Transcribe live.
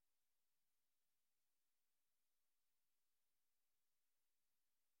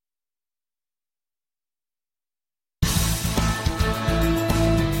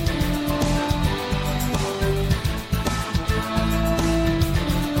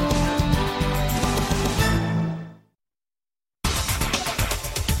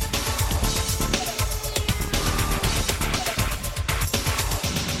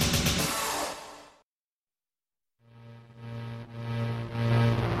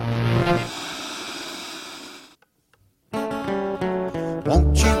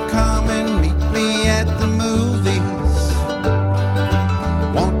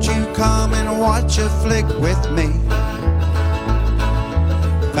flick with me.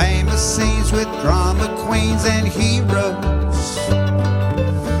 Famous scenes with drama queens and heroes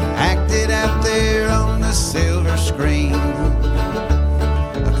acted out there on the silver screen.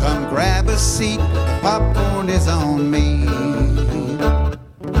 Come grab a seat, popcorn is on me.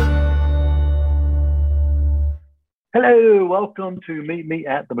 Hello, welcome to Meet Me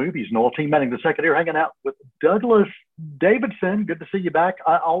at the Movies. Noel T. Manning II here, hanging out with Douglas Davidson. Good to see you back.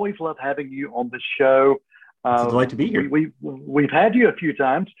 I always love having you on this show. It's a delight to be here. We've had you a few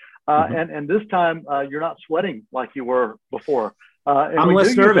times, and this time you're not sweating like you were before. And I'm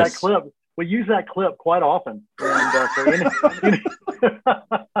less nervous. We use that clip quite often. And,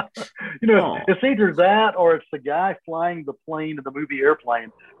 it's either that or it's the guy flying the plane in the movie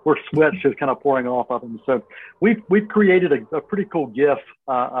Airplane where sweat's just kind of pouring off of him. So we've created a pretty cool GIF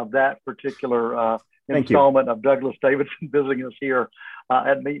of that particular installment of Douglas Davidson visiting us here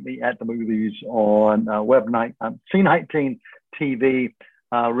at Meet Me at the Movies on Web Night, Scene 19 TV.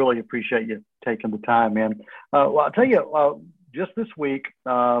 Really appreciate you taking the time, man. Well, I'll tell you, just this week,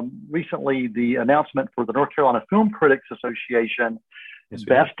 recently, the announcement for the North Carolina Film Critics Association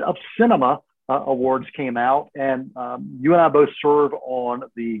Best of Cinema Awards came out, and you and I both serve on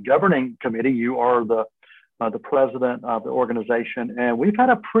the governing committee. You are the president of the organization, and we've had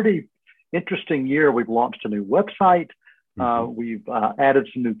a pretty interesting year. We've launched a new website. We've added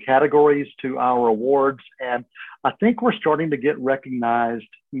some new categories to our awards, and I think we're starting to get recognized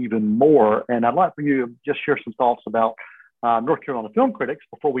even more. And I'd like for you to just share some thoughts about North Carolina Film Critics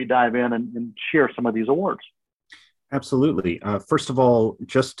before we dive in and share some of these awards. Absolutely. First of all,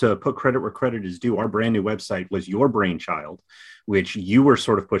 just to put credit where credit is due, our brand new website was your brainchild, which you were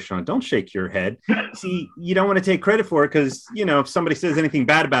sort of pushing on. Don't shake your head. See, you don't want to take credit for it because, if somebody says anything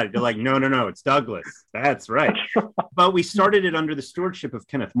bad about it, you're like, no, it's Douglas. That's right. But we started it under the stewardship of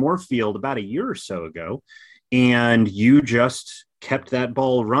Kenneth Moorfield about a year or so ago. And you just kept that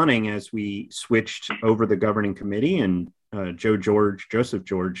ball running as we switched over the governing committee, and Joseph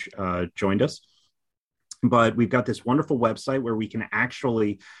George joined us. But we've got this wonderful website where we can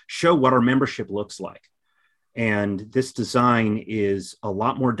actually show what our membership looks like. And this design is a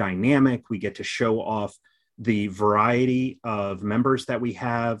lot more dynamic. We get to show off the variety of members that we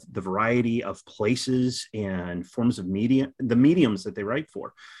have, the variety of places and forms of media, the mediums that they write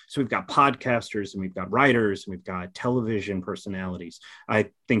for. So we've got podcasters, and we've got writers, and we've got television personalities. I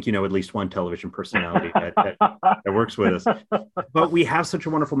think at least one television personality that works with us. But we have such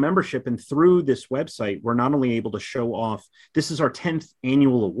a wonderful membership, and through this website, we're not only able to show off, this is our 10th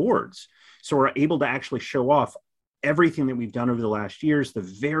annual awards, so we're able to actually show off everything that we've done over the last years, the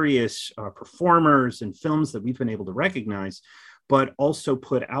various performers and films that we've been able to recognize, but also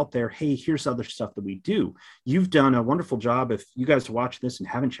put out there, hey, here's other stuff that we do. You've done a wonderful job. If you guys watch this and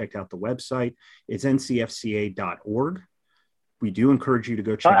haven't checked out the website, it's ncfca.org. We do encourage you to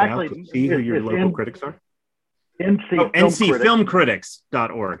go check it out to see who your local critics are.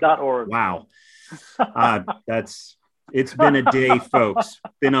 ncfilmcritics.org. Wow. It's been a day, folks.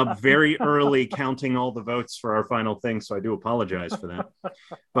 Been up very early counting all the votes for our final thing, so I do apologize for that.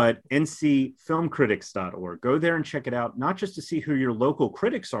 But ncfilmcritics.org. Go there and check it out, not just to see who your local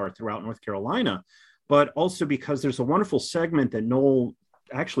critics are throughout North Carolina, but also because there's a wonderful segment that Noel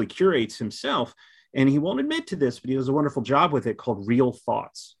actually curates himself, and he won't admit to this, but he does a wonderful job with it, called Real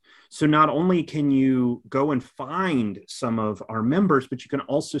Thoughts. So not only can you go and find some of our members, but you can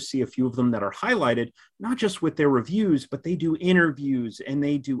also see a few of them that are highlighted, not just with their reviews, but they do interviews and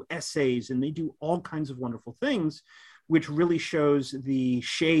they do essays and they do all kinds of wonderful things, which really shows the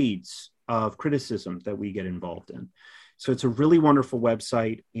shades of criticism that we get involved in. So it's a really wonderful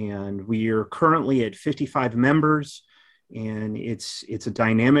website, and we are currently at 55 members, and it's a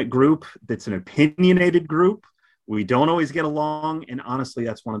dynamic group that's an opinionated group. We don't always get along, and honestly,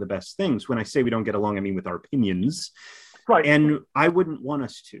 that's one of the best things. When I say we don't get along, I mean with our opinions. Right. And I wouldn't want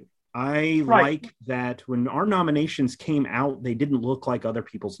us to. Like that when our nominations came out, they didn't look like other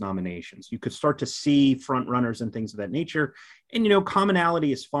people's nominations. You could start to see front runners and things of that nature. And,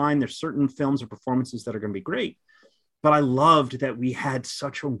 commonality is fine. There's certain films or performances that are going to be great. But I loved that we had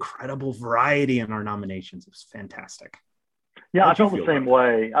such incredible variety in our nominations. It was fantastic. Yeah, I felt the same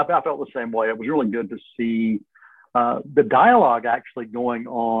way. I felt the same way. It was really good to see the dialogue actually going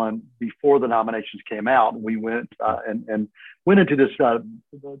on before the nominations came out. We went and went into this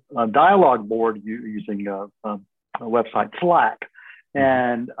dialogue board using a website, Slack.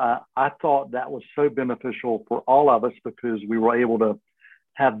 And I thought that was so beneficial for all of us because we were able to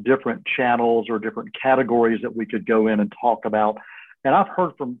have different channels or different categories that we could go in and talk about. And I've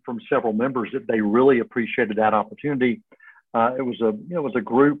heard from several members that they really appreciated that opportunity. It was a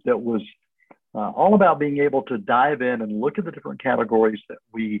group that was all about being able to dive in and look at the different categories that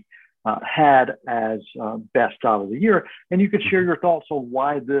we had as best out of the year. And you could share your thoughts on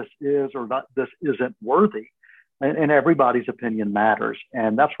why this is or not, this isn't worthy. And everybody's opinion matters.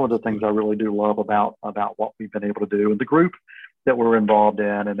 And that's one of the things I really do love about what we've been able to do and the group that we're involved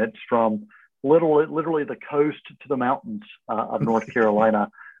in. And it's from literally the coast to the mountains of North Carolina.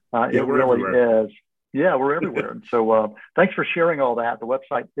 It really everywhere. Is. Yeah, we're everywhere. And so thanks for sharing all that. The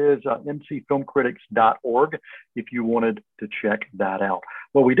website is ncfilmcritics.org if you wanted to check that out.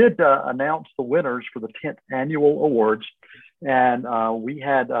 Well, we did announce the winners for the 10th annual awards. And we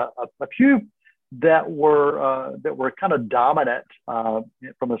had a few that were kind of dominant from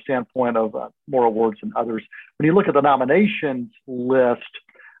the standpoint of more awards than others. When you look at the nominations list,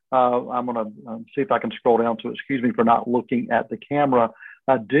 I'm going to see if I can scroll down to it. Excuse me for not looking at the camera.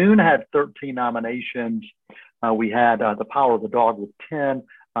 Dune had 13 nominations. We had The Power of the Dog with 10,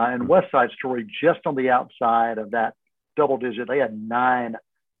 and West Side Story just on the outside of that double digit. They had 9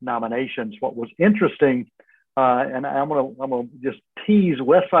 nominations. What was interesting, and I'm gonna just tease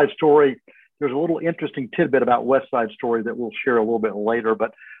West Side Story. There's a little interesting tidbit about West Side Story that we'll share a little bit later.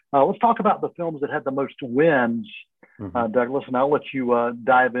 But let's talk about the films that had the most wins. Douglas, and I'll let you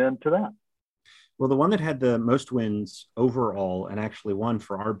dive into that. Well, the one that had the most wins overall and actually won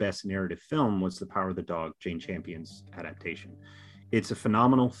for our best narrative film was The Power of the Dog, Jane Champion's adaptation. It's a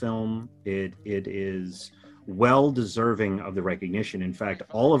phenomenal film. It is well deserving of the recognition. In fact,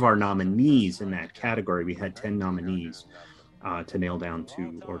 all of our nominees in that category, we had 10 nominees to nail down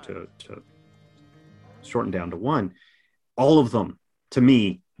to, or to shorten down to 1. All of them, to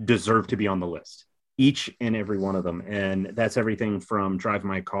me, deserve to be on the list. Each and every one of them. And that's everything from Drive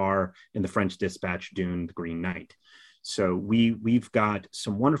My Car and The French Dispatch, Dune, The Green Knight. So we've got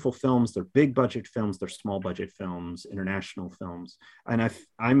some wonderful films. They're big budget films. They're small budget films, international films. And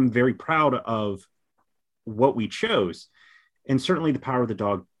I'm very proud of what we chose. And certainly The Power of the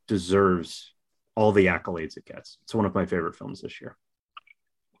Dog deserves all the accolades it gets. It's one of my favorite films this year.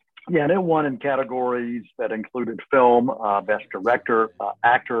 Yeah, and it won in categories that included film, best director,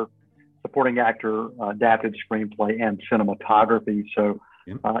 actor, supporting actor, adapted screenplay, and cinematography. So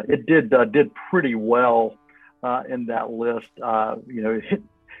it did pretty well in that list.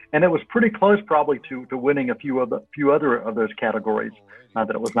 And it was pretty close, probably to winning a few other of those categories that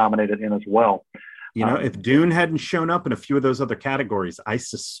it was nominated in as well. If Dune hadn't shown up in a few of those other categories, I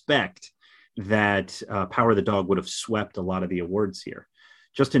suspect that Power of the Dog would have swept a lot of the awards here,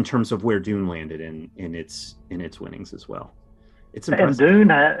 just in terms of where Dune landed in its winnings as well. It's impressive.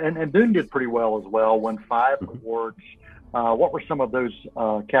 And Dune did pretty well as well, won 5 awards. What were some of those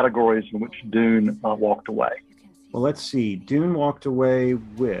categories in which Dune walked away? Well, let's see. Dune walked away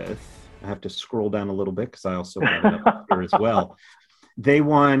with, I have to scroll down a little bit because I also have it up here as well. They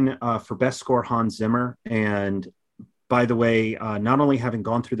won for Best Score, Hans Zimmer. And by the way, not only having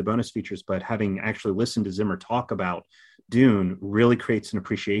gone through the bonus features, but having actually listened to Zimmer talk about Dune really creates an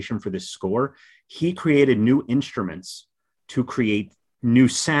appreciation for this score. He created new instruments to create new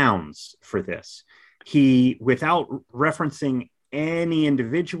sounds for this. He, without referencing any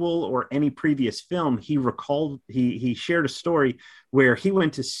individual or any previous film, he shared a story where he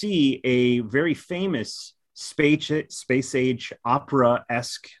went to see a very famous space age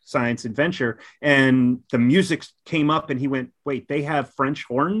opera-esque science adventure, and the music came up and he went, wait, they have French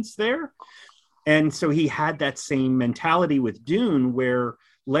horns there? And so he had that same mentality with Dune, where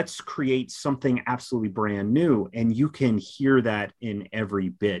let's create something absolutely brand new. And you can hear that in every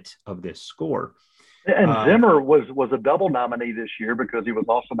bit of this score. And Zimmer was a double nominee this year because he was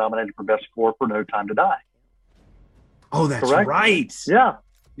also nominated for Best Score for No Time to Die. Oh, that's correct? Right. Yeah.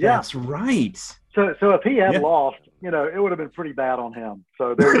 That's right. So if he had lost, it would have been pretty bad on him.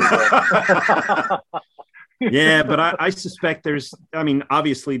 So there you go. Yeah, but I suspect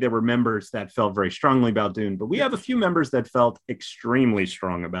obviously there were members that felt very strongly about Dune, but we have a few members that felt extremely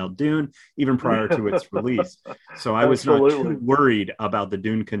strong about Dune, even prior to its release. So I was not too worried about the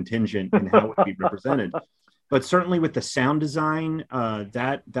Dune contingent and how it would be represented. But certainly with the sound design,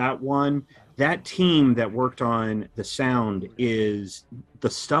 that team that worked on the sound is the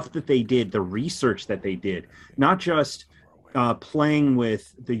stuff that they did, the research that they did, not just playing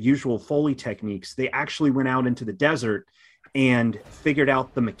with the usual Foley techniques. They actually went out into the desert and figured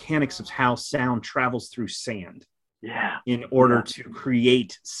out the mechanics of how sound travels through sand. Yeah. In order to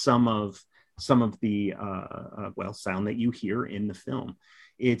create some of the sound that you hear in the film.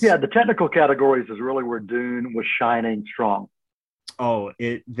 The technical categories is really where Dune was shining strong. Oh,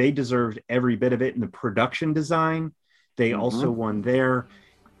 they deserved every bit of it. In the production design, they also won there.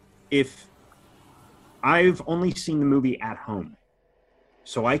 If I've only seen the movie at home,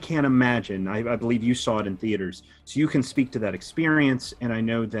 So I can't imagine, I believe you saw it in theaters, so you can speak to that experience. And I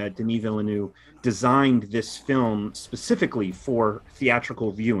know that Denis Villeneuve designed this film specifically for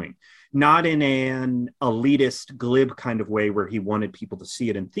theatrical viewing, not in an elitist, glib kind of way where he wanted people to see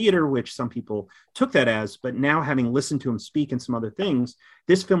it in theater, which some people took that as. But now, having listened to him speak and some other things,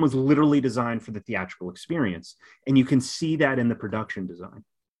 this film was literally designed for the theatrical experience. And you can see that in the production design.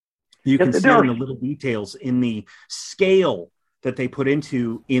 You can see it in the little details, in the scale that they put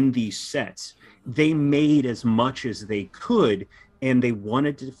in these sets. They made as much as they could, and they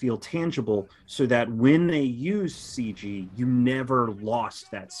wanted to feel tangible so that when they used CG, you never lost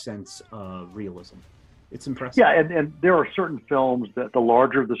that sense of realism. It's impressive. Yeah, and there are certain films that the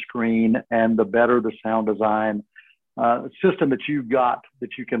larger the screen and the better the sound design system that you've got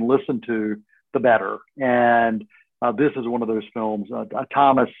that you can listen to, the better. And this is one of those films.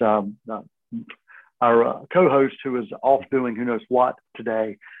 Thomas, our co-host, who is off doing who knows what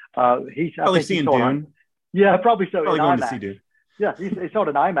today, he's probably seeing Dune. Yeah, probably so. Probably going to see Dune. Yeah, he saw it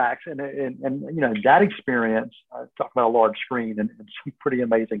in IMAX, and you know, that experience. Talk about a large screen and some pretty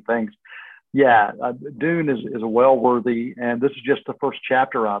amazing things. Yeah, Dune is well worthy, and this is just the first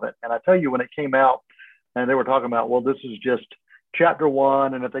chapter of it. And I tell you, when it came out, and they were talking about, well, this is just chapter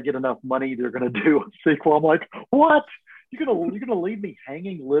one, and if they get enough money, they're going to do a sequel. I'm like, what? You're gonna leave me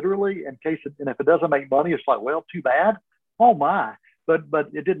hanging literally in case and if it doesn't make money, it's like, well, too bad. Oh my! But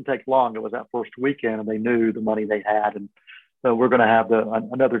it didn't take long. It was that first weekend, and they knew the money they had, and so we're going to have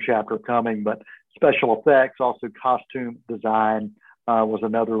another chapter coming. But special effects, also costume design, was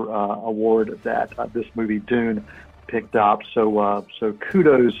another award that this movie Dune picked up. So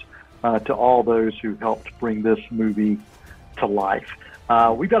kudos to all those who helped bring this movie to life.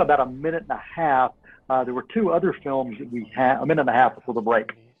 We've got about a minute and a half. There were two other films that we had, a minute and a half before the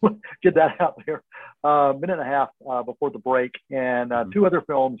break. Get that out there. Minute and a half before the break. And two other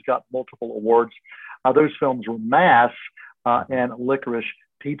films got multiple awards. Those films were Mass and Licorice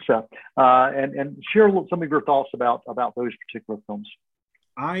Pizza. And share some of your thoughts about those particular films.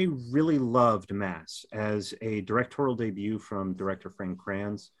 I really loved Mass as a directorial debut from director Frank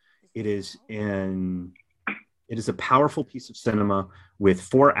Kranz. It is a powerful piece of cinema with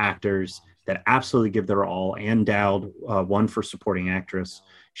four actors that absolutely give their all, and Dowd won for supporting actress.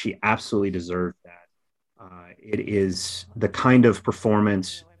 She absolutely deserved that. It is the kind of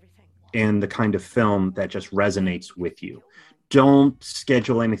performance and the kind of film that just resonates with you. Don't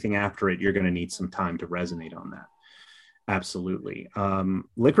schedule anything after it. You're going to need some time to resonate on that. Absolutely.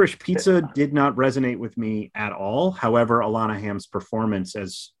 Licorice Pizza did not resonate with me at all. However, Alana Hamm's performance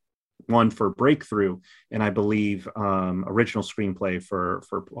as one for Breakthrough, and I believe original screenplay for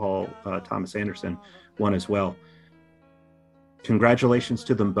Paul Thomas Anderson won as well. Congratulations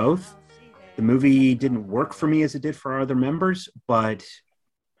to them both. The movie didn't work for me as it did for our other members, but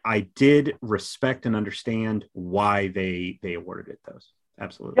I did respect and understand why they awarded it those.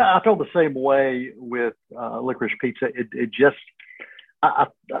 Absolutely. Yeah, I felt the same way with Licorice Pizza. It just,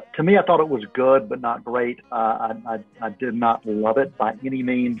 to me, I thought it was good, but not great. I did not love it by any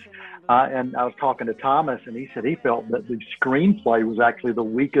means. And I was talking to Thomas, and he said he felt that the screenplay was actually the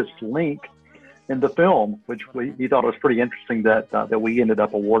weakest link in the film, which he thought was pretty interesting that we ended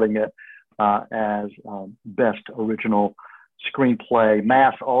up awarding it as Best Original Screenplay.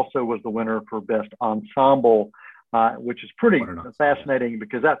 Mass also was the winner for Best Ensemble, which is pretty fascinating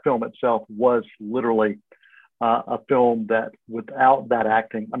because that film itself was literally a film that without that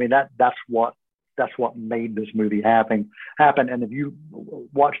acting, I mean, that's what made this movie happen. And if you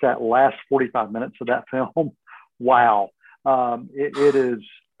watch that last 45 minutes of that film, wow, it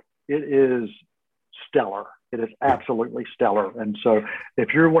is stellar. It is absolutely stellar. And so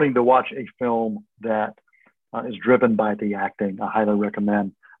if you're wanting to watch a film that is driven by the acting, I highly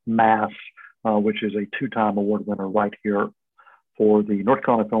recommend Mass, which is a 2-time award winner right here for the North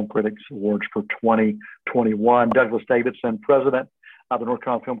Carolina Film Critics Awards for 2021. Douglas Davidson, president of the North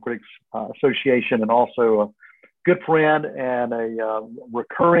Carolina Film Critics Association, and also a good friend and a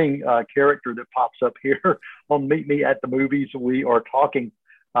recurring character that pops up here on Meet Me at the Movies. We are talking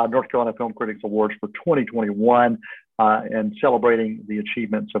North Carolina Film Critics Awards for 2021 and celebrating the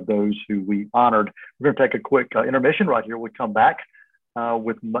achievements of those who we honored. We're going to take a quick intermission right here. We'll come back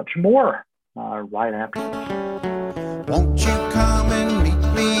with much more right after this. Won't you come and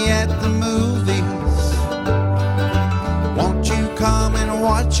meet me at the movies? Won't you come and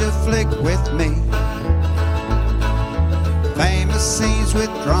watch a flick with me? Famous scenes with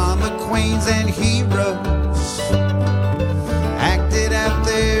drama queens and heroes acted out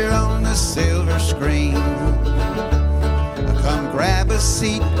there on the silver screen. Come grab a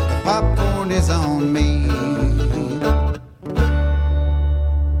seat, the popcorn is on me.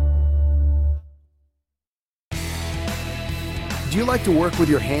 like to work with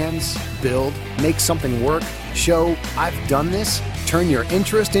your hands, build, make something work, show I've done this, turn your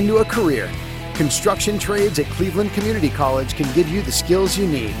interest into a career? Construction trades at Cleveland Community College can give you the skills you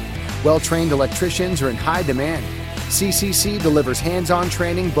need. Well-trained electricians are in high demand. CCC delivers hands-on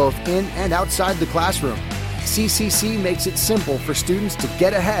training both in and outside the classroom. CCC makes it simple for students to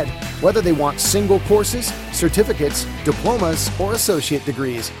get ahead, whether they want single courses, certificates, diplomas, or associate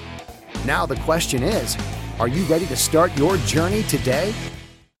degrees. Now the question is, are you ready to start your journey today?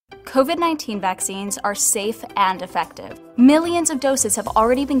 COVID-19 vaccines are safe and effective. Millions of doses have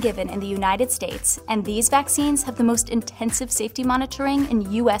already been given in the United States, and these vaccines have the most intensive safety monitoring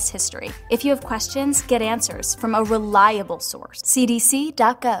in U.S. history. If you have questions, get answers from a reliable source.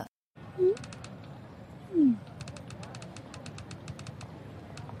 CDC.gov.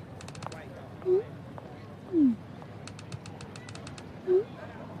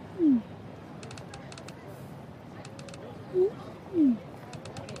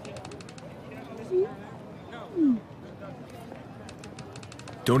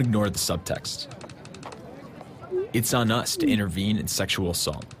 Don't ignore the subtext. It's on us to intervene in sexual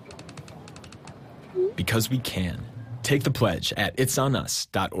assault. Because we can. Take the pledge at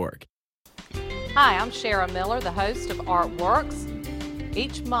itsonus.org. Hi, I'm Shara Miller, the host of Artworks.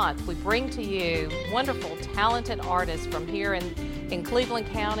 Each month we bring to you wonderful, talented artists from here in Cleveland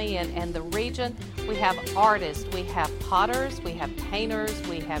County and the region. We have artists, we have potters, we have painters,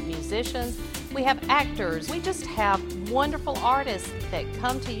 we have musicians, we have actors. We just have wonderful artists that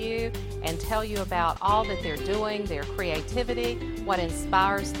come to you and tell you about all that they're doing, their creativity, what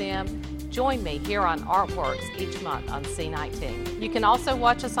inspires them. Join me here on Artworks each month on C19. You can also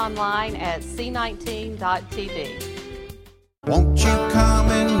watch us online at c19.tv. Won't you come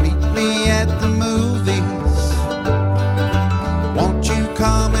and meet me at the movies? Won't you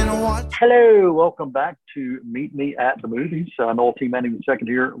come and watch? Hello, welcome back to Meet Me at the Movies. Noel T. Manning II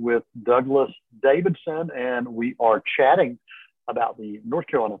here with Douglas Davidson, and we are chatting about the North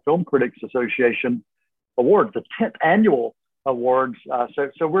Carolina Film Critics Association Awards, the 10th annual awards.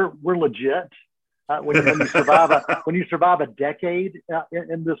 So we're legit. When you survive a decade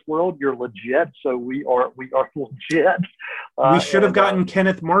in this world, you're legit. So we are legit. We should have gotten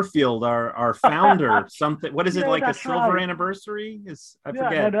Kenneth Marfield, our founder, something. What is it, like a silver anniversary? I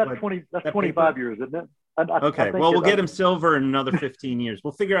forget. No, that's 25 years, isn't it? Okay, well, we'll get him silver in another 15 years.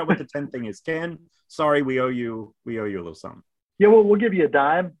 We'll figure out what the 10th thing is. Ken, sorry, we owe you a little something. Yeah, we'll give you a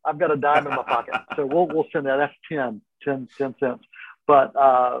dime. I've got a dime in my pocket, so we'll send that. That's 10 cents. But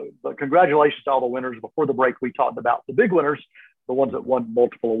congratulations to all the winners. Before the break, we talked about the big winners, the ones that won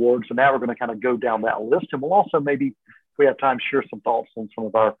multiple awards. So now we're going to kind of go down that list, and we'll also maybe, if we have time, share some thoughts on some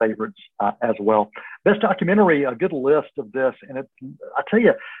of our favorites as well. Best documentary, a good list of this, and I tell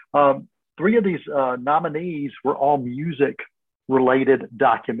you, three of these nominees were all music-related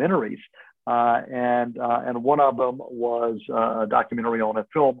documentaries. And one of them was a documentary on a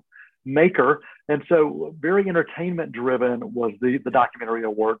filmmaker, and so very entertainment driven was the documentary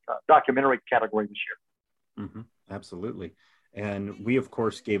award, documentary category this year. Mm-hmm. Absolutely. And we, of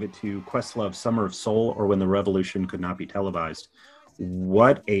course, gave it to Questlove, Summer of Soul, or When the Revolution Could Not Be Televised.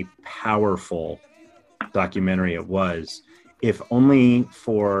 What a powerful documentary it was, if only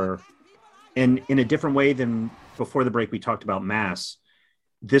and in a different way than before the break we talked about Mass.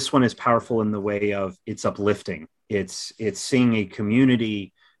 This one is powerful in the way of it's uplifting. It's seeing a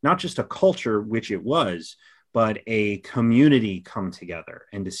community, not just a culture, which it was, but a community come together,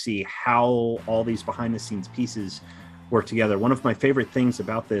 and to see how all these behind the scenes pieces work together. One of my favorite things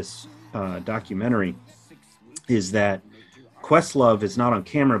about this documentary is that Questlove is not on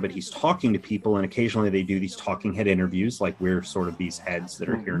camera, but he's talking to people, and occasionally they do these talking head interviews, like we're sort of these heads that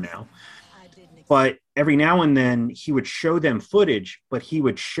are here now. But every now and then he would show them footage, but he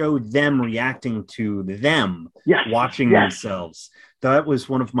would show them reacting to them, watching themselves. That was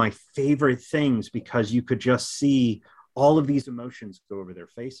one of my favorite things, because you could just see all of these emotions go over their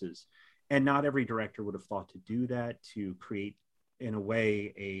faces. And not every director would have thought to do that, to create, in a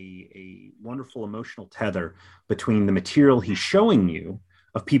way, a wonderful emotional tether between the material he's showing you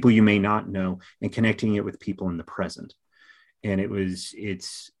of people you may not know and connecting it with people in the present. And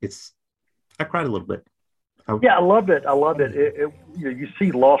I cried a little bit. Yeah, I loved it. You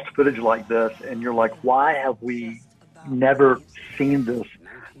see lost footage like this, and you're like, why have we never seen this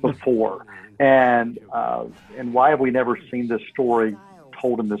before? And why have we never seen this story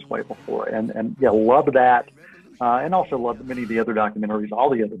told in this way before? And yeah, love that. And also love many of the other documentaries,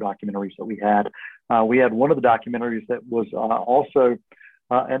 all the other documentaries that we had. We had one of the documentaries that was also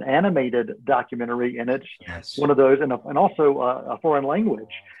an animated documentary, and it's one of those, and also a foreign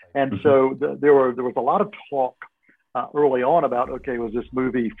language. And so there was a lot of talk early on about, okay, was this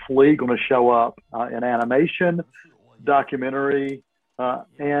movie Flea going to show up in animation, documentary,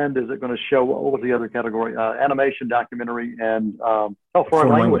 and is it going to show, what was the other category? Animation, documentary, and foreign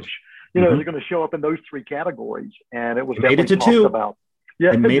language. You know, is it going to show up in those three categories? And it was definitely talked two. about.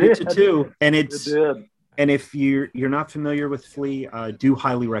 Yeah, it made it to two, and it did. And if you're not familiar with Flea, do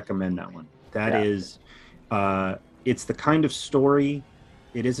highly recommend that one. That is, it's the kind of story.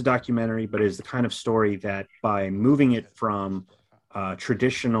 It is a documentary, but it is the kind of story that by moving it from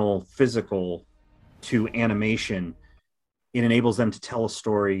traditional physical to animation, it enables them to tell a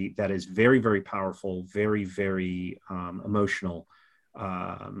story that is very, very powerful, very, very emotional,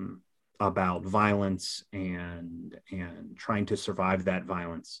 about violence and trying to survive that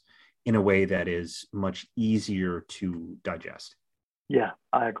violence in a way that is much easier to digest. Yeah,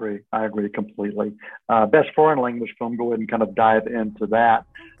 I agree completely. Best foreign language film, go ahead and kind of dive into that.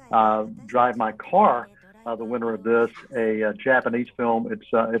 Drive My Car, the winner of this, a Japanese film. It's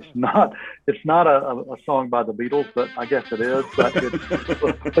not a song by the Beatles, but I guess it is.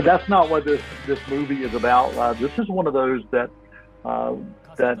 But that's not what this movie is about. This is one of those that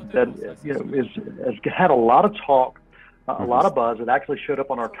you know has had a lot of talk, a lot of buzz. It actually showed up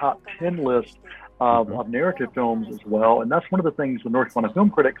on our top 10 list of narrative films as well. And that's one of the things the North Carolina Film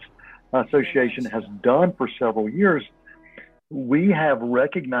Critics Association has done for several years. We have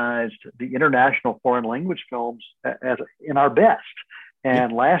recognized the international foreign language films as in our best.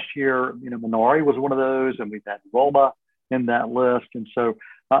 And last year, you know, Minari was one of those, and we've had Roma in that list. And so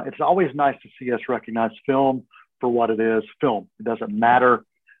it's always nice to see us recognize film for what it is, film. It doesn't matter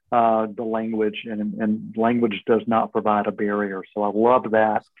the language, and language does not provide a barrier. So I love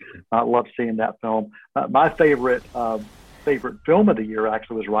that. I love seeing that film. My favorite film of the year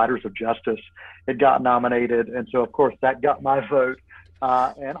actually was Riders of Justice. It got nominated, and so of course that got my vote,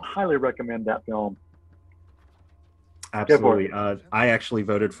 and I highly recommend that film. Absolutely. I actually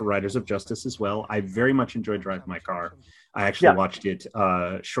voted for Riders of Justice as well. I very much enjoyed Drive My Car. I actually watched it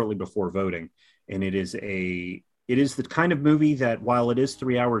shortly before voting, and it is the kind of movie that, while it is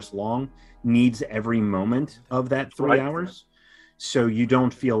 3 hours long, needs every moment of that 3 hours. So you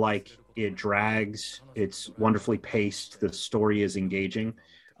don't feel like it drags. It's wonderfully paced. The story is engaging.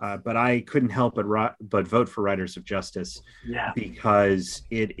 But I couldn't help but vote for Riders of Justice because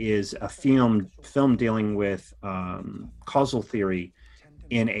it is a film dealing with causal theory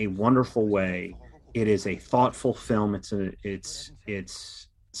in a wonderful way. It is a thoughtful film. It's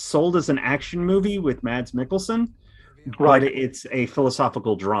sold as an action movie with Mads Mikkelsen, but it's a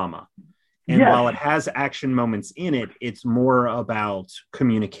philosophical drama. And while it has action moments in it, it's more about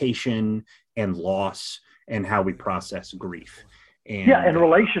communication and loss and how we process grief. And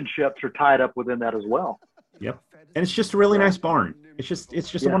relationships are tied up within that as well. Yep. And it's just a really nice barn. It's just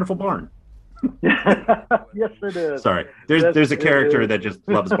a wonderful barn. Yes, it is. Sorry. There's a character that just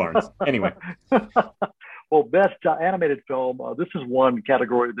loves barns. Anyway. Well, best animated film. This is one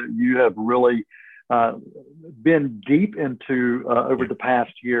category that you have really been deep into over the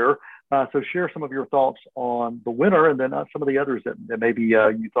past year. So share some of your thoughts on the winner, and then some of the others that maybe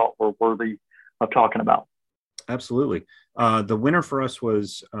you thought were worthy of talking about. Absolutely. The winner for us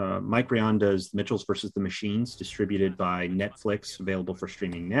was Mike Rionda's The Mitchells vs. the Machines, distributed by Netflix, available for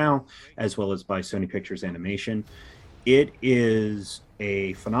streaming now, as well as by Sony Pictures Animation. It is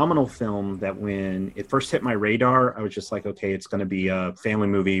a phenomenal film that when it first hit my radar, I was just like, okay, it's going to be a family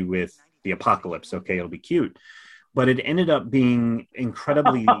movie with the apocalypse. Okay, it'll be cute. But it ended up being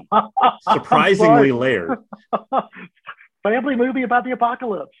incredibly, surprisingly layered. Family movie about the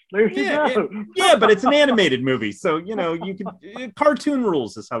apocalypse. There you go. Yeah, but it's an animated movie. So, you know, you can cartoon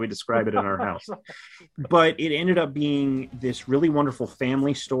rules is how we describe it in our house. But it ended up being this really wonderful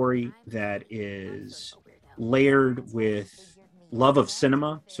family story that is layered with love of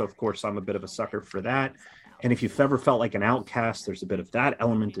cinema. So, of course, I'm a bit of a sucker for that. And if you've ever felt like an outcast, there's a bit of that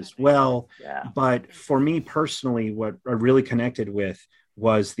element as well. Yeah. But for me personally, what I really connected with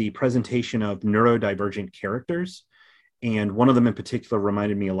was the presentation of neurodivergent characters. And one of them in particular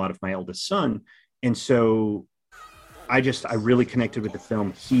reminded me a lot of my eldest son. And so I really connected with the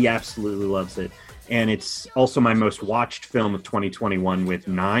film. He absolutely loves it. And it's also my most watched film of 2021 with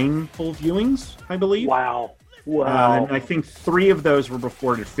 9 full viewings, I believe. Wow. And I think 3 of those were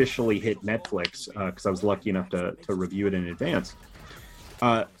before it officially hit Netflix, because I was lucky enough to review it in advance.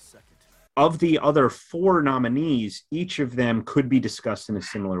 Of the other 4 nominees, each of them could be discussed in a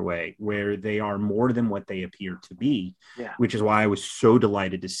similar way, where they are more than what they appear to be, which is why I was so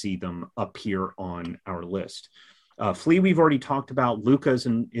delighted to see them appear on our list. Flea, we've already talked about. Luca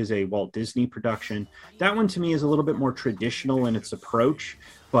is a Walt Disney production. That one to me is a little bit more traditional in its approach,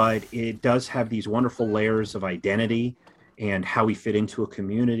 but it does have these wonderful layers of identity and how we fit into a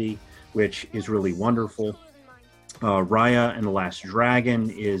community, which is really wonderful. Raya and the Last Dragon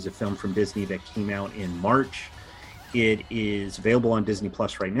is a film from Disney that came out in March. It is available on Disney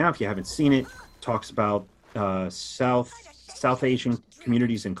Plus right now. If you haven't seen it, talks about South Asian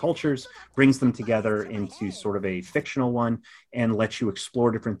communities and cultures, brings them together into sort of a fictional one, and lets you explore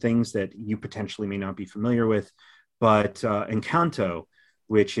different things that you potentially may not be familiar with. But Encanto,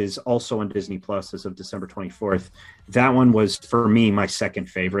 which is also on Disney Plus as of December 24th, that one was, for me, my second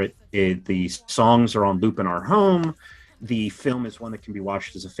favorite. The songs are on loop in our home. The film is one that can be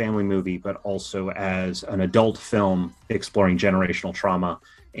watched as a family movie, but also as an adult film exploring generational trauma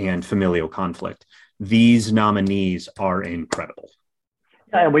and familial conflict. These nominees are incredible.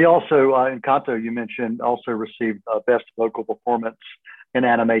 And we also, Encanto, you mentioned, also received Best Vocal Performance in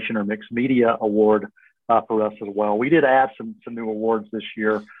Animation or Mixed Media Award for us as well. We did add some new awards this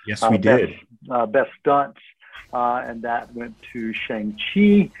year. Yes, we did. Best Stunts, and that went to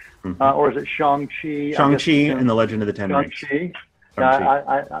Shang-Chi, or is it Shang-Chi? Shang-Chi and the Legend of the Ten Rings. Shang-Chi.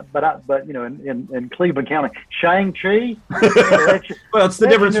 But you know, in Cleveland County, Shang-Chi. Well, it's the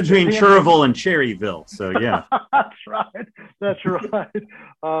difference between Cherville and Cherryville. So yeah, that's right.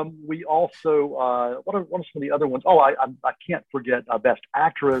 We also what are some of the other ones? Oh, I can't forget Best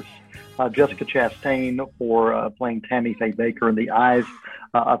Actress, Jessica Chastain for playing Tammy Faye Baker in The Eyes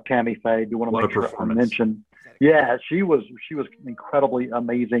of Tammy Faye. Do want to make sure I mention. Yeah, she was incredibly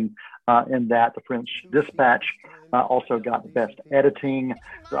amazing in that. The French Dispatch also got Best Editing.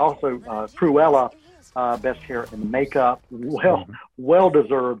 Also, Cruella, Best Hair and Makeup. Well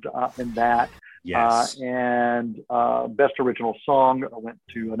deserved in that. Yes. And Best Original Song went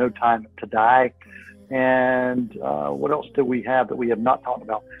to No Time to Die. And what else do we have that we have not talked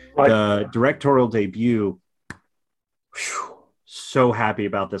about? The directorial debut. So happy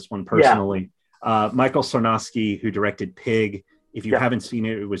about this one personally. Yeah. Michael Sarnowski, who directed Pig. If you haven't seen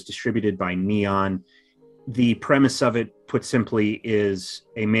it, it was distributed by Neon. The premise of it, put simply, is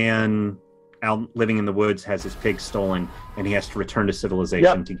a man out living in the woods has his pig stolen, and he has to return to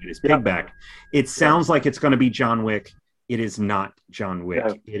civilization to get his pig back. It sounds like it's going to be John Wick. It is not John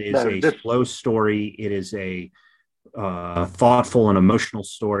Wick. It is a slow story. It is a thoughtful and emotional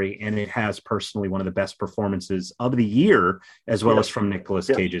story, and it has personally one of the best performances of the year, as well as from Nicolas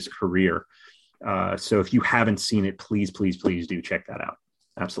Cage's career. So if you haven't seen it, please do check that out.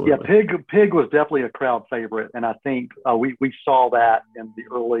 Absolutely. Yeah, Pig was definitely a crowd favorite, and I think we saw that in the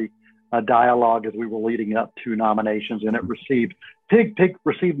early dialogue as we were leading up to nominations, and it received Pig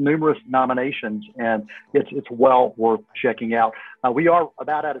received numerous nominations, and it's well worth checking out. We are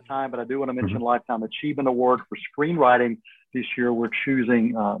about out of time, but I do want to mention Lifetime Achievement Award for screenwriting. This year we're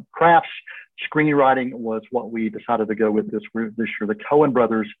choosing crafts. Screenwriting was what we decided to go with this year. The Coen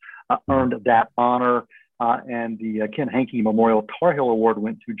brothers earned that honor, and the Ken Hankey Memorial Tar Heel Award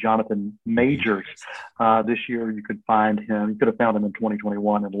went to Jonathan Majors. This year you could find him. You could have found him in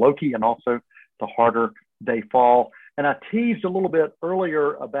 2021 in Loki, and also The Harder They Fall. And I teased a little bit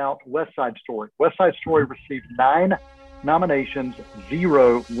earlier about West Side Story. West Side Story received 9 nominations,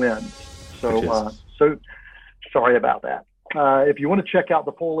 0 wins. So sorry about that. If you want to check out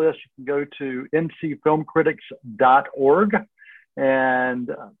the full list, you can go to ncfilmcritics.org.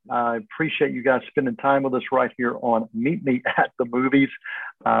 And I appreciate you guys spending time with us right here on Meet Me at the Movies.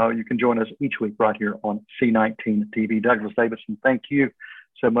 You can join us each week right here on C19 TV. Douglas Davidson, thank you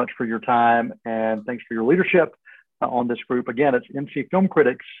so much for your time, and thanks for your leadership on this group. Again, it's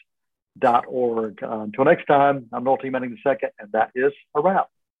ncfilmcritics.org. Until next time, I'm Noel T. Manning II, and that is a wrap.